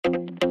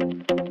And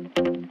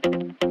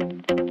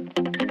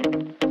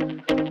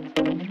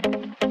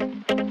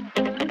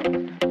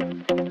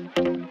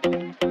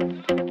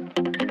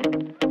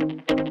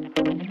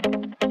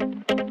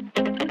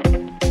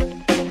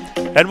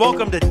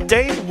welcome to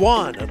day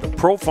one of the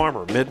Pro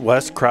Farmer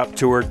Midwest Crop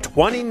Tour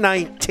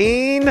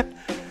 2019.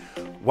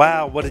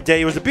 Wow, what a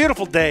day. It was a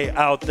beautiful day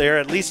out there.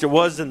 At least it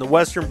was in the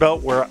Western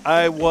Belt where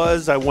I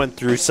was. I went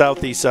through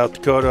southeast South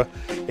Dakota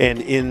and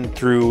in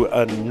through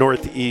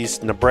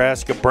northeast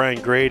Nebraska.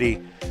 Brian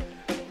Grady,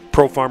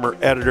 Pro Farmer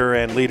editor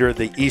and leader of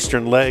the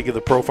eastern leg of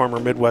the Pro Farmer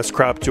Midwest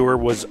Crop Tour,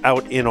 was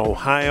out in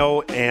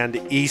Ohio and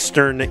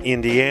eastern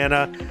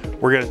Indiana.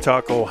 We're going to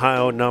talk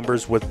Ohio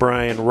numbers with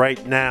Brian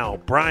right now.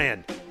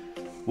 Brian,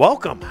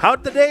 welcome.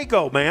 How'd the day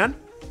go, man?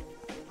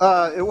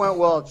 It went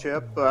well,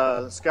 Chip.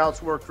 The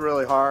scouts worked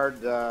really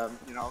hard.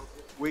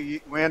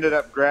 We ended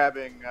up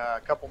grabbing a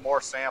couple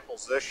more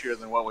samples this year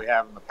than what we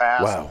have in the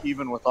past, Wow.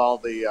 even with all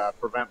the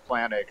prevent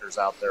plant acres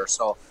out there.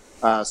 So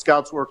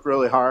scouts worked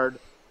really hard.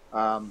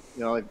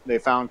 They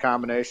found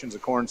combinations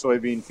of corn,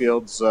 soybean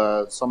fields.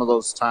 Some of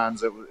those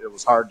times it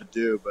was hard to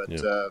do, but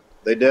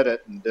they did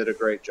it and did a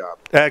great job.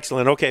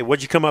 Excellent. Okay,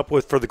 what'd you come up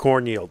with for the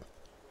corn yield?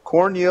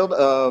 Corn yield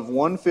of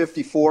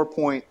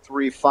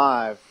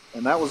 154.35,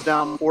 and that was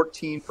down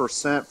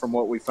 14% from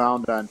what we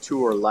found on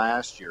tour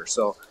last year.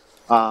 So,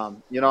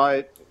 when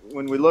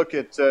we look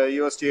at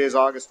USDA's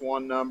August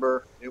 1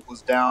 number, it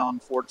was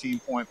down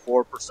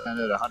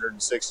 14.4% at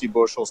 160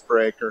 bushels per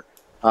acre.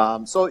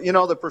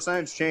 The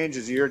percentage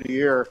changes year to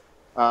year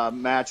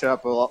match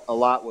up a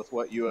lot with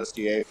what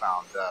USDA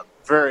found.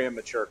 Very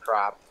immature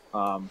crop.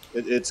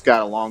 It's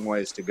got a long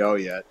ways to go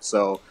yet.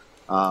 So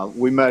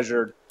we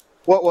measured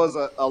what was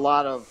a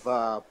lot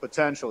of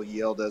potential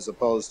yield as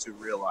opposed to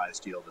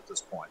realized yield at this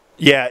point.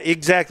 Yeah,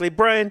 exactly.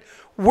 Brian,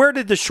 where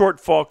did the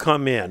shortfall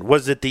come in?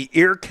 Was it the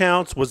ear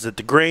counts? Was it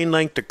the grain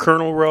length, the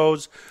kernel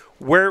rows?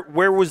 Where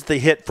was the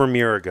hit from a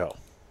year ago?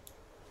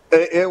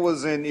 It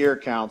was in ear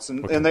counts,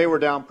 and they were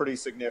down pretty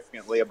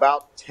significantly,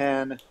 about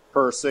 10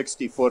 per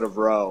 60 foot of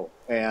row.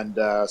 And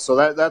so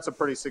that's a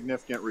pretty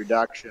significant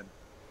reduction.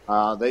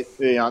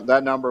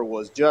 That number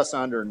was just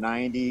under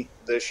 90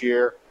 this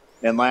year.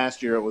 And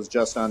last year it was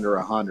just under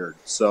 100.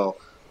 So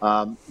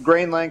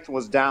grain length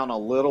was down a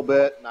little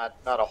bit, not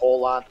a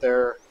whole lot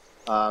there.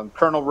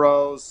 Kernel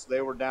rows, they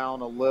were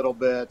down a little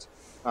bit.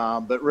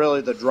 But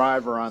really the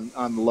driver on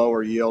the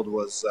lower yield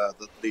was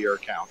the ear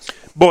counts.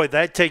 Boy,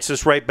 that takes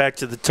us right back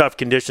to the tough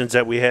conditions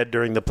that we had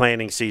during the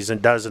planting season,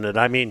 doesn't it?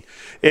 I mean,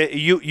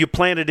 you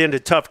planted into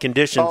tough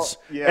conditions,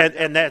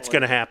 and that's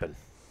going to happen.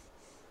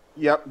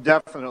 Yep,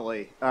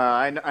 definitely.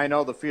 I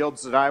know the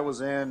fields that I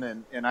was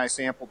in, and I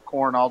sampled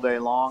corn all day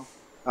long,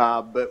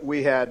 but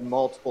we had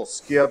multiple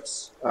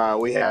skips.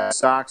 We had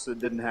stalks that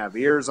didn't have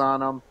ears on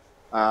them,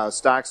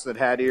 stalks that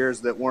had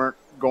ears that weren't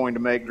going to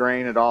make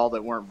grain at all,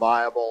 that weren't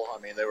viable. I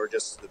mean, they were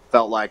just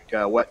felt like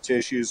wet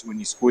tissues when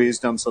you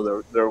squeezed them,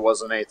 so there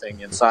wasn't anything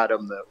inside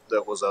them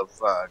that was of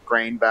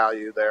grain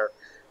value there.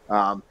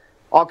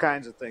 All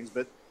kinds of things,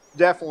 but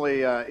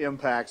definitely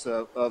impacts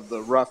of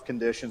the rough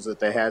conditions that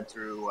they had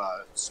through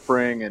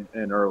spring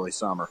and early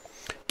summer.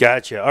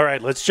 Gotcha. All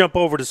right, let's jump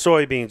over to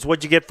soybeans.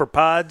 What'd you get for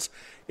pods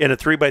in a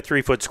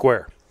 3x3 foot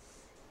square?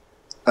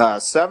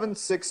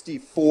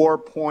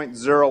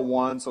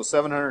 764.01, so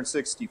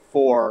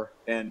 764,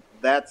 and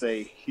that's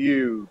a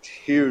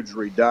huge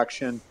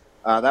reduction.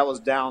 That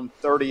was down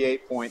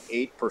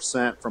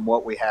 38.8% from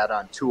what we had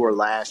on tour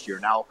last year.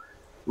 Now,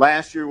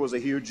 last year was a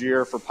huge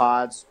year for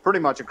pods, pretty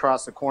much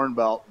across the Corn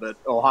Belt, but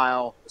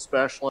Ohio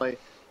especially.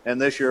 And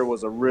this year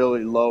was a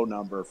really low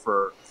number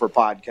for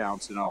pod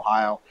counts in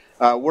Ohio.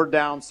 We're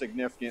down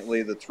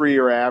significantly. The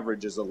 3-year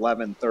average is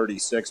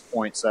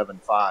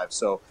 1136.75.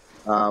 So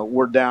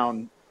we're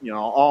down,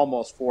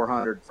 almost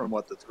 400 from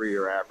what the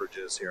 3-year average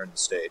is here in the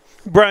state.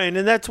 Brian,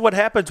 and that's what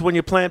happens when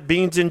you plant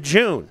beans in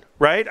June,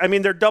 right? I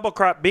mean, they're double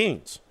crop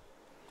beans.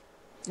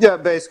 Yeah,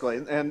 basically,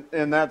 and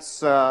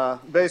that's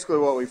basically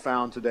what we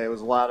found today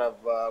was a lot of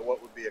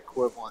what would be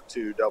equivalent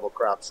to double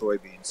crop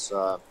soybeans.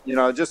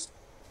 Just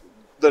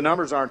the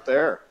numbers aren't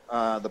there.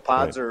 The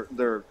pods are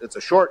there. It's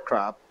a short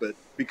crop, but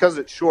because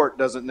it's short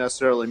doesn't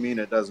necessarily mean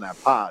it doesn't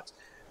have pods.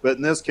 But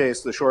in this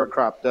case, the short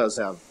crop does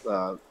have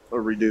a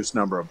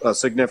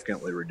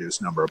significantly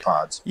reduced number of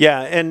pods.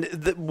 Yeah, and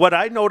what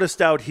I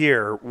noticed out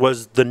here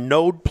was the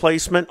node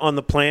placement on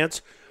the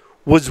plants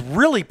was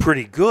really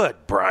pretty good,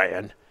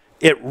 Brian.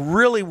 It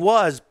really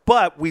was,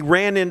 but we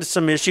ran into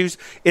some issues.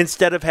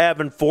 Instead of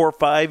having 4,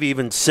 5,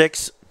 even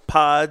 6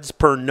 pods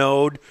per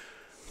node,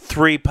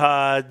 3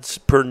 pods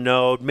per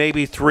node,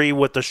 maybe 3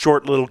 with a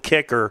short little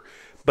kicker,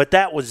 but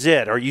that was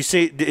it.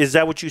 Is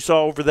that what you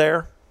saw over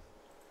there?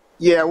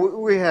 Yeah,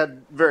 we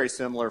had very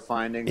similar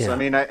findings. Yeah. I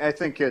mean, I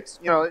think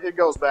it's, it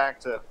goes back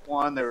to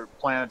 1, they were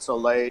planted so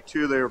late,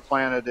 2, they were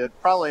planted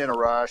probably in a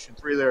rush, and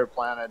 3, they were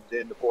planted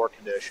into poor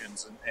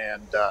conditions.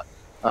 It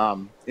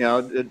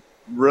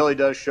really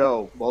does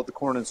show, both the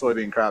corn and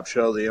soybean crops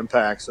show the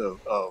impacts of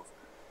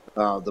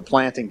the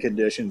planting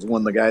conditions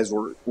when the guys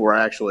were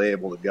actually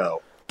able to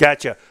go.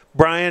 Gotcha.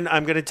 Brian,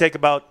 I'm going to take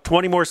about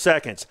 20 more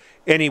seconds.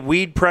 Any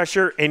weed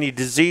pressure, any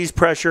disease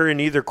pressure in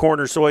either corn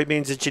or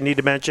soybeans that you need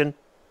to mention?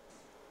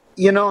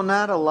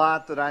 Not a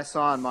lot that I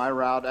saw in my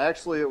route.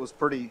 Actually, it was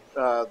pretty.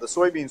 The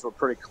soybeans were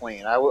pretty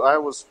clean. I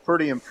was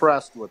pretty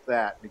impressed with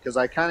that because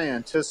I kind of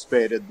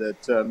anticipated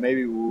that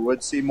maybe we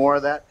would see more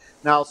of that.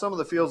 Now, some of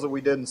the fields that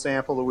we didn't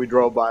sample that we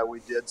drove by,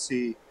 we did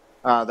see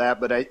that,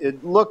 but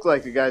it looked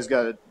like the guys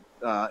got it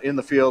in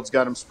the fields,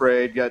 got them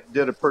sprayed,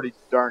 did a pretty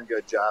darn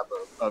good job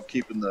of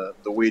keeping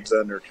the weeds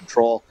under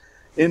control.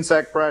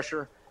 Insect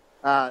pressure.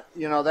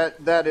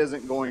 That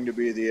isn't going to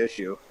be the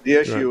issue. The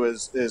issue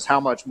is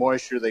how much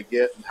moisture they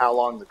get and how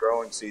long the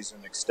growing season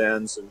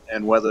extends,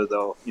 and whether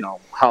they'll,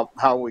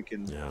 how we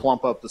can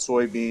plump up the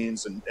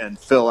soybeans and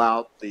fill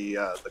out the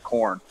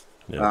corn,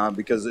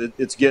 because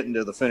it's getting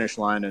to the finish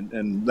line,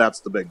 and that's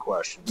the big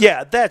question.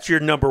 Yeah, that's your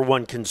number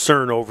one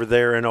concern over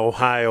there in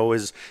Ohio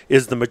is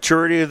the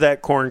maturity of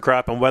that corn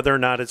crop and whether or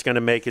not it's going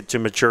to make it to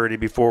maturity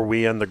before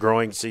we end the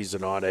growing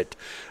season on it.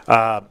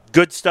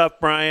 Good stuff,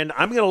 Brian.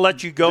 I'm going to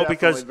let you go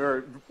because I'm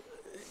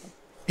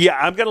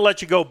going to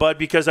let you go, bud,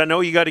 because I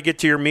know you got to get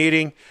to your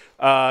meeting.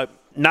 Knock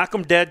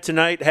 'em dead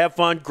tonight. Have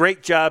fun.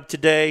 Great job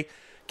today.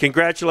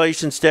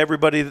 Congratulations to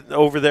everybody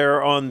over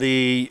there on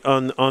the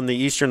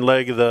eastern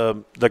leg of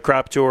the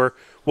crop tour.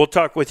 We'll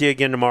talk with you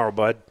again tomorrow,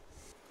 bud.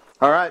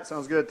 All right,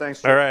 sounds good.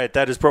 Thanks, Jim. All right,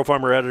 that is Pro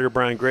Farmer editor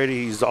Brian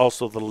Grady. He's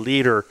also the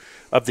leader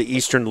of the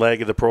eastern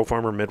leg of the Pro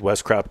Farmer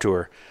Midwest Crop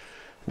Tour.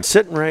 And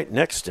sitting right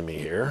next to me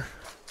here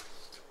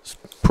is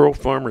Pro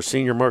Farmer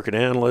senior market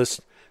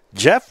analyst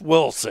Jeff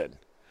Wilson,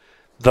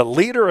 the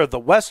leader of the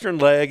western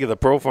leg of the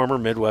Pro Farmer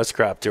Midwest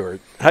Crop Tour.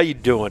 How you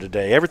doing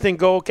today? Everything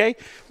go okay?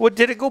 Well,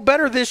 did it go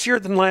better this year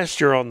than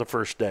last year on the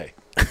first day?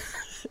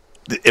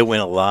 It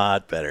went a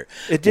lot better.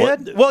 It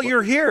did? Well,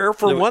 you're here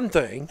for one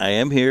thing. I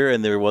am here,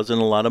 and there wasn't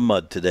a lot of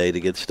mud today to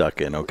get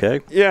stuck in, okay?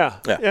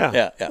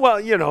 Yeah.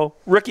 Well,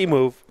 rookie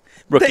move.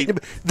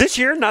 This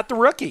year, not the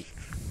rookie.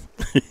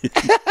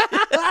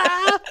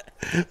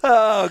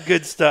 Oh,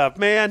 good stuff,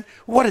 man.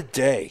 What a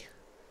day.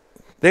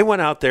 They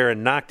went out there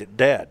and knocked it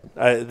dead.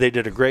 They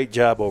did a great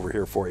job over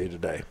here for you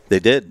today. They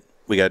did.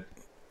 We got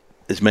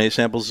as many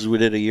samples as we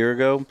did a year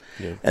ago,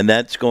 and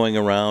that's going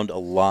around a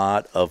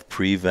lot of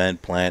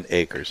prevent plant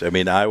acres. I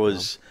mean, I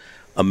was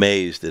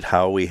amazed at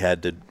how we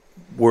had to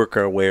work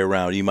our way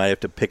around. You might have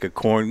to pick a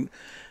corn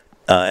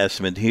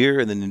estimate here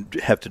and then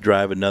have to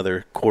drive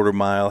another quarter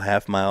mile,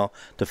 half mile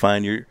to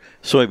find your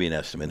soybean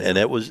estimate. And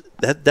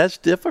that's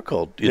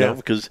difficult, you know,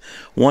 because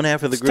one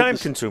half of the group time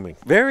consuming.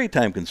 Very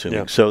time consuming.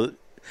 Yeah. So,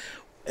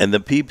 and the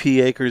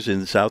PP acres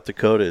in South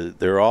Dakota,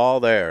 they're all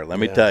there. Let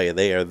me tell you,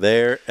 they are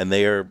there, and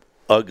they are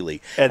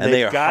ugly. And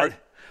they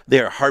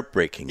are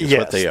heartbreaking is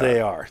what they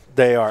are. Yes,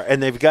 they are.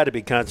 And they've got to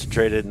be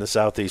concentrated in the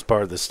southeast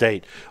part of the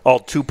state. All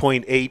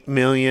 2.8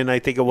 million, I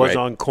think it was,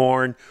 on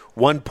corn.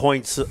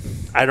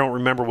 I don't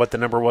remember what the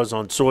number was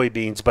on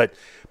soybeans, but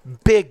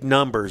big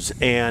numbers.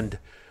 And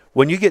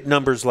when you get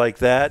numbers like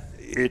that,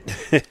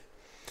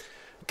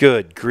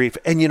 good grief.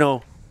 And,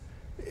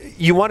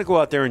 you want to go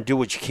out there and do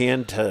what you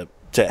can to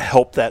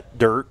help that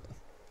dirt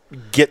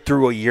get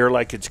through a year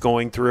like it's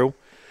going through.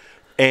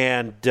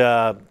 And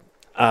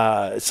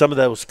some of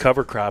those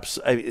cover crops,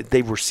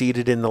 they were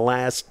seeded in the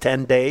last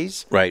 10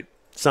 days. Right.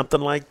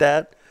 Something like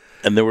that.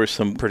 And there were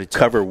some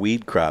cover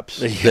weed crops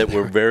that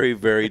were very,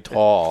 very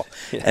tall.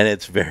 And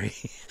it's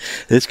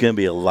going to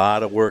be a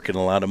lot of work and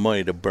a lot of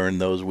money to burn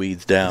those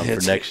weeds down for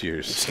next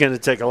year's. It's going to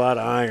take a lot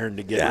of iron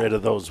to get rid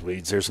of those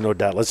weeds. There's no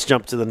doubt. Let's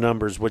jump to the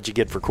numbers. What'd you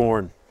get for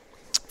corn?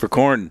 For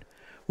corn,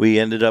 we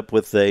ended up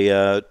with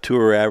a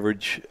tour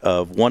average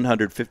of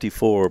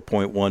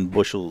 154.1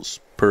 bushels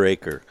per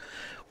acre,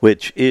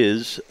 which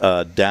is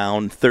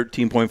down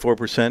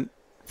 13.4%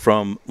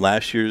 from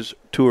last year's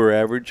tour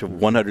average of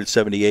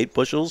 178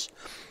 bushels.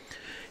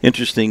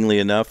 Interestingly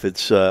enough,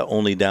 it's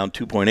only down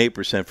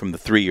 2.8% from the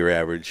 3-year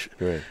average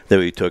that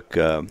we took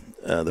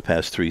the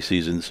past 3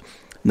 seasons.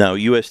 Now,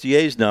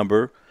 USDA's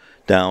number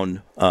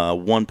down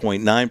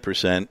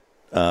 1.9%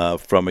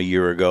 from a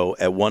year ago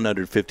at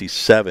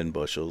 157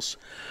 bushels.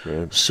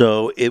 Right.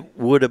 So it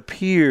would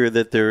appear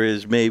that there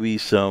is maybe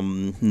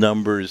some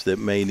numbers that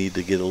may need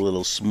to get a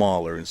little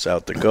smaller in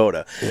South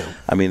Dakota.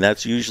 I mean,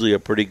 that's usually a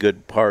pretty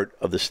good part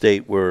of the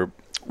state where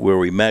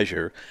we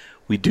measure.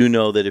 We do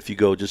know that if you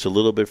go just a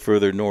little bit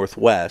further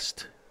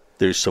northwest,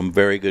 there's some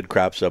very good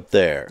crops up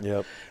there.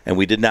 Yep. And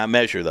we did not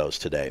measure those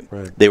today.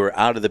 Right. They were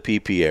out of the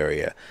PP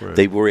area. Right.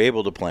 They were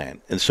able to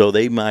plant. And so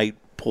they might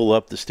pull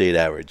up the state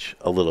average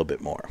a little bit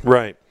more.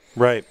 Right.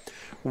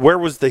 Where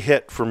was the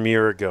hit from a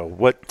year ago?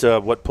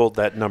 What pulled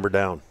that number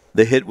down?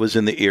 The hit was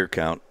in the ear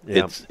count.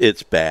 Yep.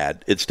 It's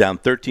bad. It's down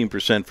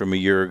 13% from a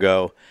year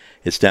ago.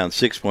 It's down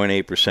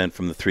 6.8%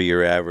 from the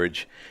 3-year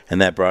average, and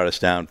that brought us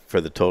down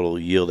for the total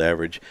yield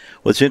average.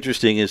 What's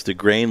interesting is the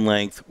grain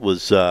length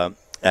was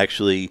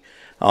actually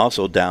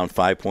also down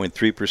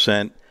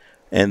 5.3%,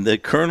 and the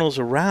kernels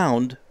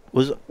around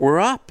were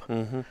up.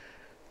 Mm-hmm.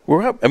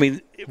 We're up. I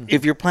mean,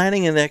 if you're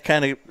planting in that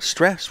kind of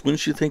stress,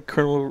 wouldn't you think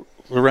kernel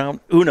around?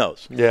 Who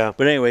knows? Yeah.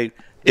 But anyway,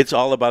 It's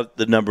all about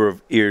the number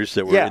of ears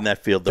that were Yeah, in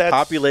that field. The that's-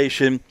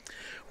 population,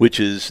 which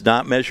is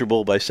not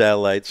measurable by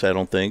satellites, I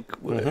don't think,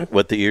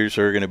 what the ears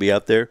are going to be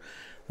out there,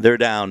 they're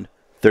down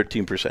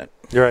 13%.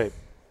 Right,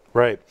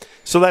 right.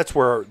 So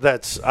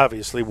that's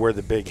obviously where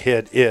the big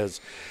hit is.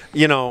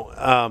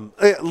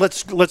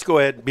 Let's go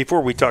ahead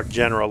before we talk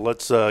general.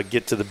 Let's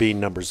get to the bean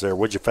numbers there.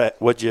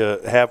 What'd you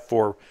have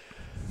for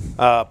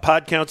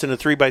pod counts in a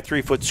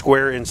 3x3 foot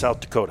square in South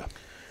Dakota?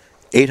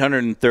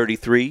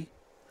 833,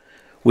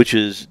 which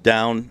is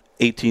down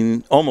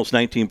almost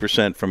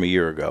 19% from a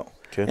year ago,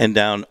 and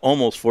down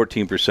almost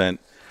 14%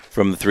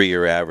 from the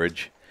 3-year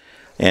average.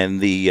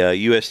 And the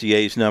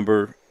USDA's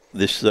number,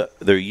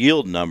 their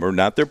yield number,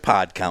 not their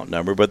pod count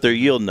number, but their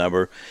yield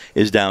number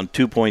is down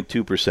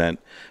 2.2%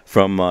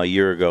 from a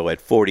year ago at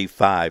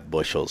 45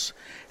 bushels.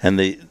 And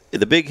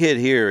the big hit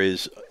here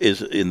is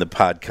in the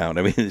pod count.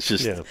 I mean, it's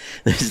just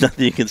there's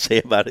nothing you can say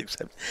about it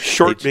except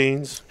Short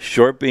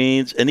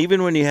beans, and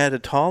even when you had a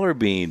taller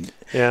bean,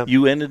 Yeah.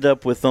 you ended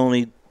up with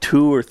only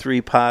 2 or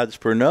 3 pods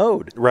per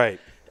node. right?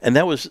 And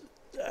that was,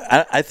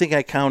 I think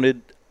I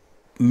counted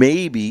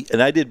maybe,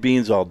 and I did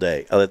beans all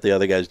day. I let the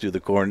other guys do the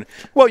corn.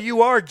 Well,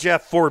 you are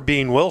Jeff 4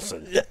 Bean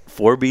Wilson.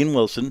 4 bean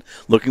Wilson,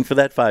 looking for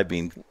that 5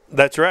 bean.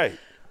 That's right.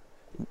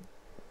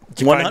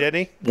 Did you find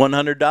any?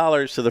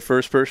 $100 to the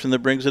first person that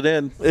brings it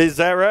in. Is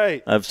that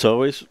right? I've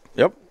always,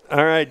 yep.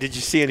 All right. Did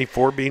you see any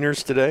 4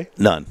 beaners today?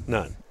 None.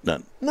 None.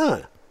 None.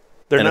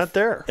 They're And not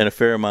there. And a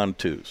fair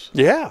amount of 2s.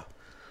 Yeah.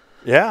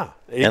 Yeah.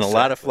 And a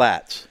lot of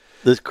flats.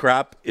 This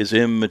crop is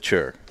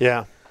immature.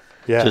 Yeah.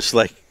 Yeah. Just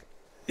like,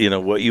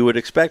 what you would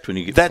expect when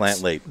you get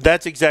plant late.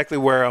 That's exactly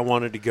where I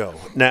wanted to go.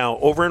 Now,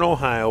 over in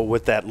Ohio,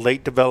 with that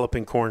late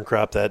developing corn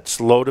crop, that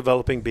slow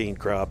developing bean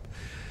crop,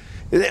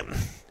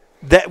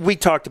 that we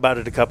talked about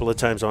it a couple of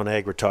times on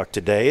AgriTalk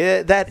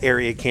today. That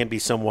area can be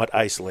somewhat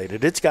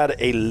isolated. It's got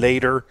a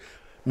later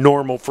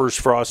normal first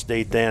frost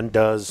date than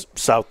does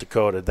South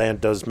Dakota, than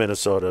does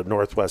Minnesota,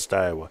 Northwest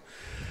Iowa.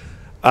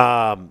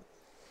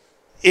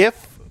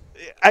 If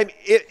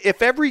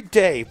every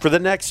day for the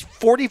next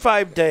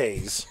 45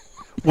 days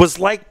was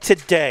like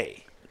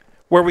today,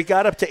 where we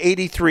got up to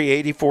 83,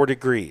 84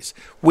 degrees,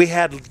 we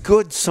had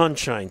good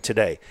sunshine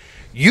today.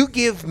 You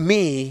give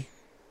me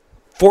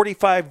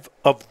 45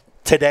 of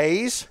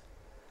today's,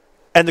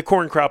 and the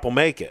corn crop will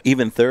make it.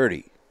 Even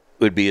 30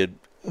 would be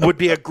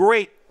a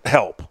great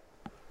help.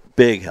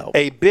 Big help.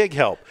 A big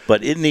help.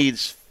 But it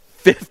needs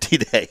 50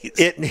 days.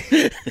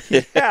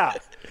 Yeah.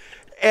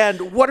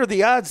 And what are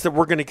the odds that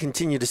we're going to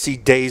continue to see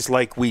days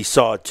like we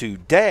saw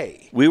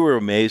today? We were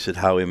amazed at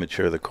how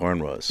immature the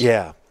corn was.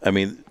 Yeah. I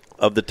mean,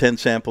 of the 10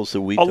 samples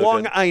that we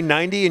along took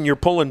I-90 and you're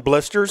pulling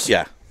blisters?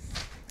 Yeah.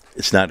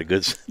 It's not a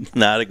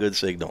good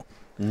signal.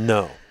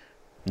 No,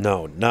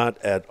 not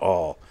at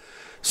all.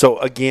 So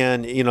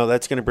again,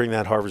 that's going to bring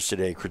that harvested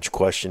acreage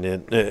question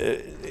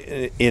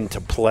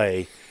into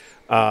play,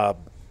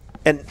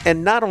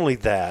 and not only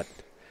that,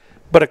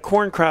 but a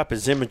corn crop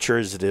as immature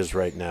as it is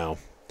right now,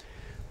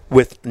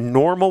 with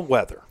normal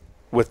weather,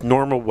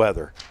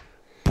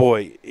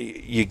 boy,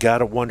 you got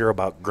to wonder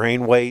about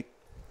grain weight.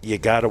 You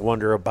got to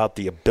wonder about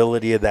the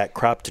ability of that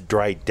crop to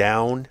dry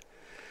down.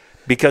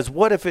 Because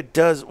what if it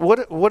does? What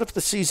if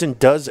the season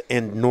does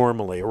end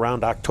normally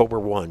around October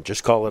 1?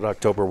 Just call it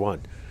October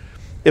 1.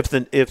 If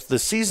the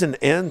season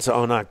ends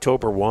on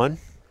October 1,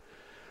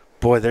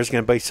 boy, there's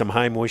going to be some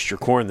high moisture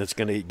corn that's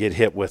going to get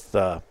hit with.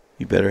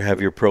 You better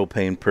have your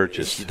propane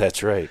purchased.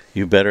 That's right.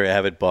 You better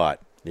have it bought.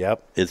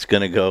 Yep. It's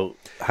going to go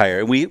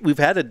higher. We've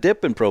had a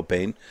dip in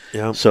propane.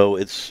 Yep. So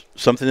it's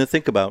something to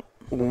think about.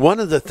 One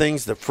of the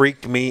things that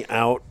freaked me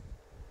out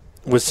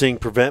was seeing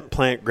prevent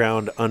plant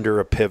ground under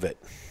a pivot.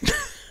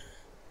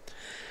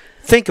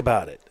 Think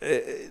about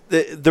it.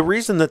 The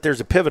reason that there's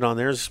a pivot on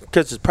there is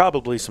because it's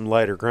probably some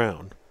lighter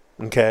ground.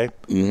 Okay.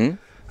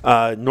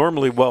 Mm-hmm.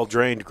 Normally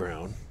well-drained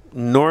ground.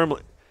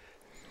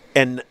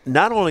 And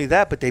not only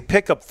that, but they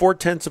pick up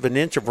 0.4 of an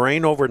inch of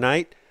rain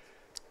overnight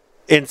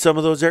in some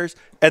of those areas,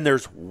 and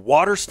there's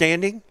water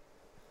standing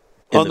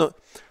on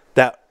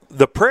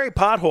the prairie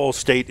pothole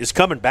state is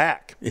coming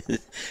back.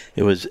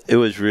 It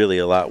was really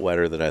a lot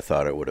wetter than I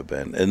thought it would have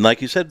been. And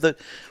like you said,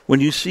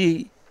 when you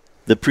see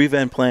the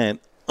prevent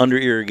plant under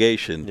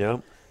irrigation, Yeah.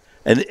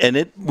 and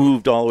it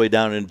moved all the way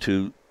down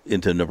into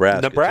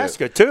Nebraska.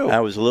 Nebraska too.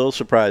 I was a little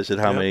surprised at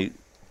how many,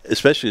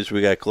 especially as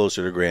we got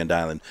closer to Grand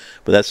Island.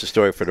 But that's the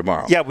story for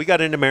tomorrow. Yeah, we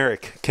got into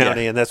Merrick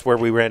County, and that's where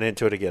we ran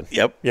into it again.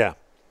 Yep.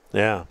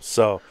 Yeah.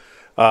 So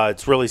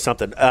it's really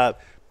something. I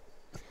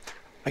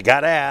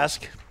got to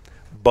ask,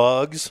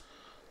 bugs,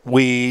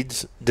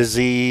 weeds,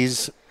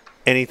 disease,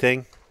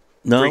 anything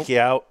freak you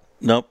out?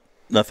 Nope,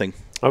 nothing.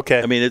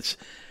 Okay. I mean,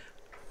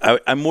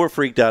 I'm more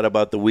freaked out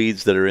about the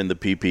weeds that are in the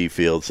PP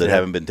fields that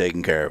haven't been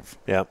taken care of.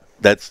 Yeah.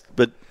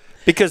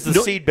 Because the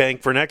seed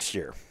bank for next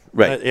year.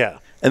 Right. Yeah.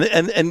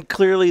 And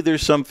clearly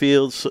there's some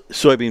fields,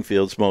 soybean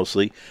fields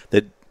mostly,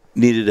 that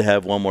needed to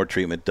have one more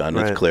treatment done.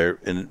 That's Right. clear.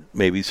 And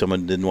maybe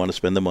someone didn't want to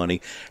spend the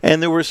money. And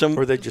there were some,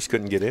 Or they just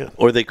couldn't get in.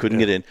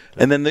 get in.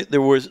 And then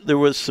there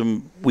was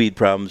some weed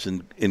problems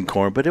in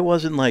corn, but it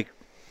wasn't like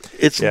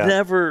It's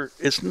never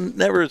as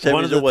heavy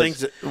as it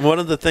was. One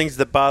of the things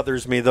that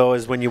bothers me, though,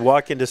 is when you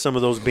walk into some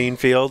of those bean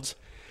fields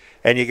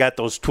and you got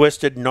those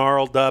twisted,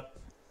 gnarled up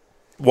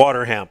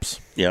water hemps.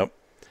 Yep.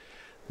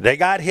 They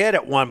got hit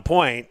at one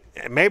point.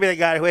 Maybe they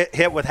got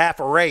hit with half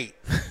a rate,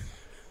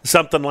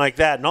 something like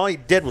that. And all he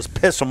did was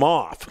piss them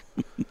off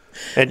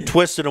and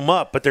twisted them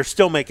up, but they're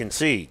still making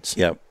seeds.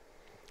 Yep.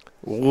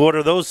 What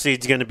are those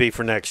seeds going to be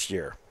for next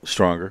year?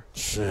 Stronger.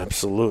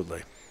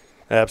 Absolutely.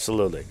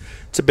 Absolutely.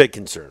 It's a big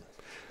concern.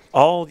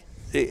 For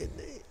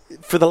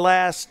the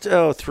last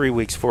 3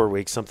 weeks, 4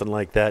 weeks, something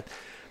like that,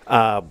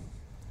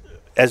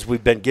 as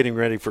we've been getting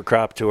ready for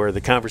Crop Tour,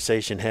 the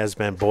conversation has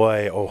been,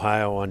 boy,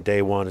 Ohio on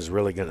day one is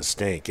really going to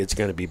stink. It's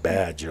going to be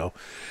bad,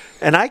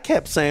 And I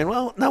kept saying,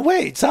 well, no,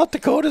 wait, South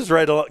Dakota's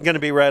going to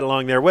be right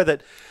along there with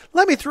it.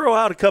 Let me throw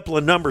out a couple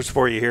of numbers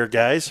for you here,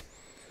 guys.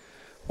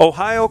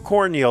 Ohio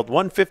corn yield,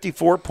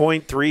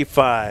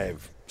 154.35.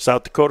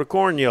 South Dakota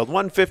corn yield,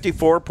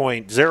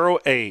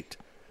 154.08.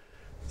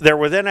 They're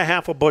within a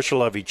half a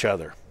bushel of each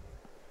other.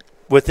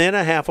 Within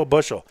a half a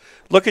bushel.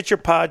 Look at your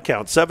pod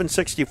count.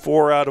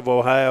 764 out of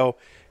Ohio,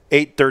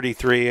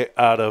 833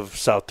 out of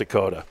South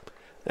Dakota.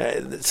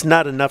 It's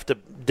not enough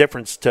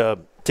difference to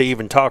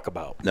even talk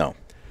about. No.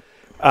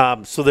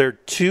 So they're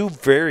two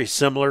very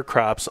similar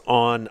crops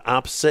on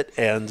opposite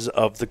ends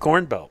of the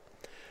Corn Belt.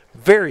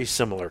 Very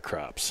similar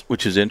crops.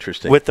 Which is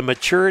interesting. With the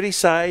maturity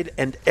side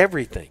and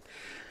everything,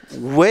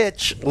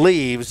 which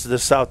leaves the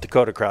South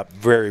Dakota crop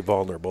very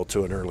vulnerable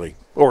to an early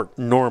or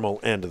normal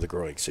end of the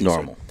growing season.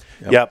 Normal.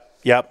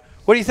 Yep.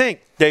 What do you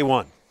think, day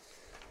one?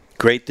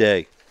 Great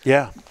day.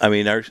 Yeah. I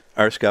mean,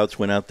 our scouts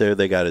went out there.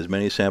 They got as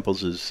many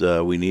samples as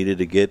we needed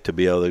to get to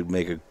be able to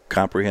make a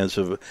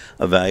comprehensive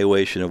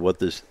evaluation of what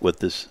this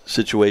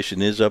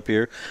situation is up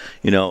here.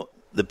 The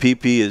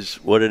PP is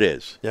what it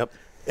is. Yep.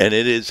 And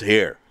it is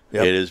here.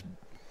 Yep. It is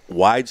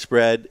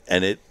widespread,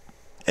 and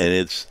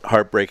it's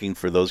heartbreaking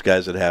for those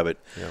guys that have it.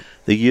 Yep.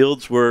 The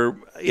yields were,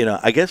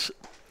 I guess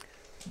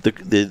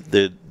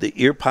the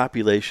ear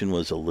population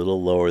was a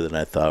little lower than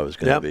I thought it was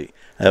going to be.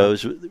 That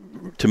was,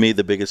 to me,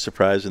 the biggest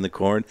surprise in the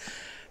corn.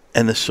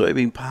 And the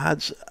soybean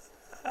pods,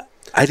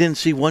 I didn't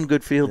see one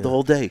good field the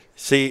whole day.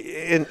 See,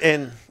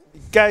 and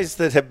guys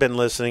that have been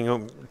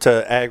listening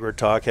to Agri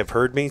Talk have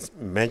heard me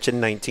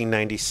mention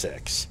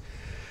 1996.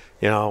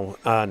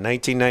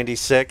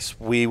 1996,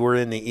 we were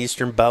in the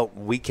Eastern Belt.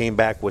 We came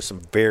back with some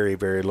very,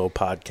 very low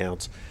pod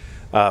counts.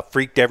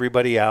 Freaked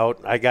everybody out.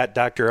 I got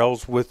Dr.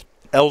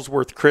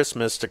 Ellsworth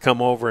Christmas to come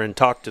over and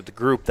talk to the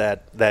group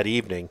that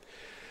evening.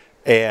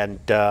 And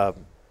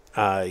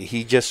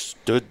he just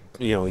stood,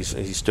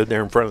 he stood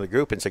there in front of the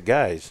group and said,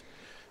 guys,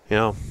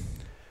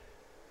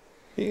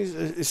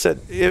 he said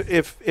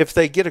if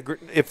they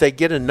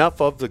get enough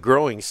of the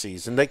growing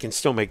season, they can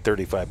still make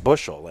 35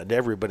 bushel. And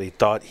everybody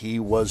thought he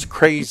was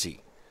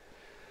crazy.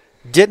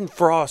 Didn't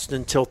frost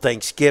until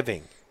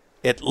Thanksgiving.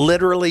 It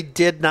literally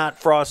did not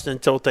frost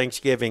until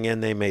Thanksgiving,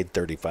 and they made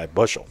 35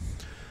 bushel.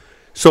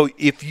 So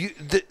if you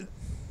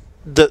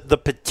the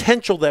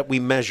potential that we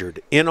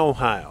measured in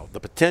Ohio, the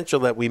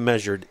potential that we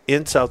measured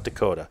in South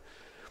Dakota,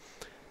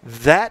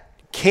 that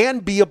can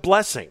be a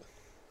blessing.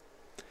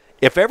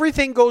 If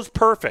everything goes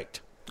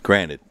perfect.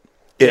 Granted.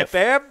 If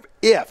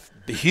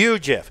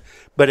huge if.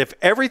 But if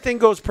everything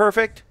goes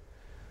perfect,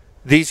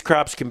 these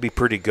crops can be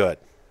pretty good.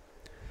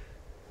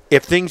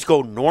 If things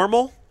go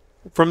normal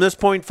from this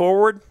point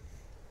forward,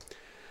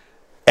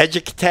 edge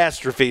of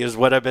catastrophe is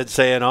what I've been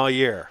saying all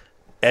year.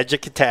 Edge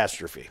of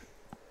catastrophe.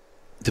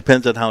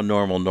 Depends on how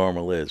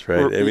normal is,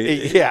 right? I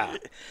mean, yeah.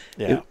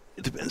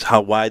 It depends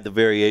how wide the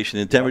variation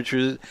in temperature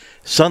is.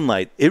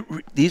 Sunlight.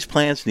 These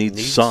plants need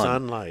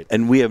sunlight.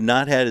 And we have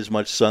not had as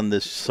much sun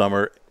this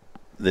summer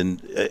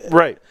than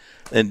right.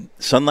 And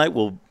sunlight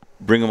will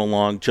bring them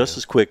along just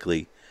as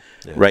quickly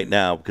right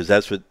now, because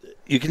that's what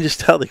you can just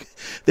tell.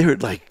 They were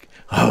like,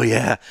 oh,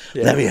 yeah,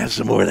 let me have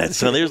some more of that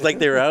sun. It was like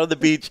they were out on the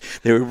beach.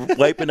 They were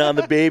wiping on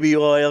the baby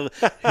oil.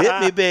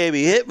 Hit me,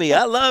 baby, hit me.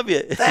 I love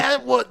you.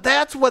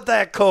 That's what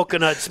that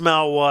coconut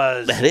smell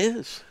was. That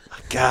is.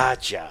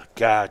 Gotcha.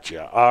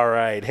 All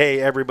right.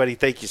 Hey, everybody,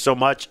 thank you so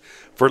much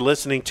for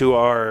listening to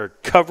our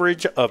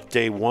coverage of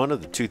day one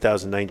of the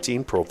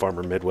 2019 Pro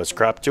Farmer Midwest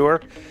Crop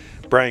Tour.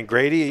 Brian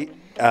Grady,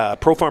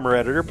 Pro Farmer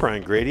editor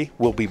Brian Grady,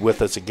 will be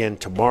with us again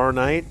tomorrow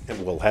night,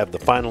 and we'll have the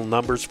final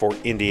numbers for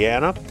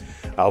Indiana.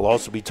 I'll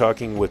also be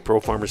talking with Pro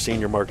Farmer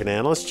Senior Market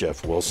Analyst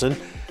Jeff Wilson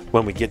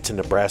when we get to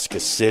Nebraska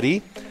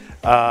City.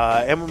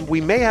 And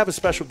we may have a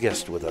special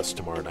guest with us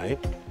tomorrow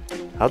night.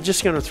 I'm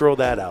just going to throw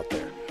that out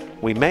there.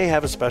 We may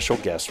have a special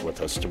guest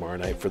with us tomorrow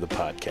night for the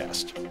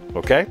podcast.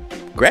 Okay?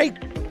 Great.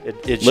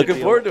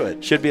 Looking forward to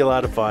it. Should be a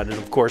lot of fun. And,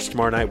 of course,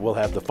 tomorrow night we'll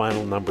have the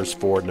final numbers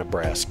for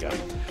Nebraska.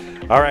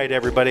 All right,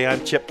 everybody.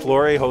 I'm Chip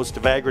Flory, host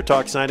of Agri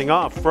Talk, signing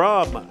off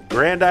from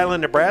Grand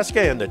Island,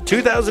 Nebraska, and the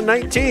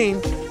 2019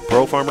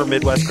 Pro Farmer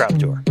Midwest Crop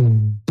Tour.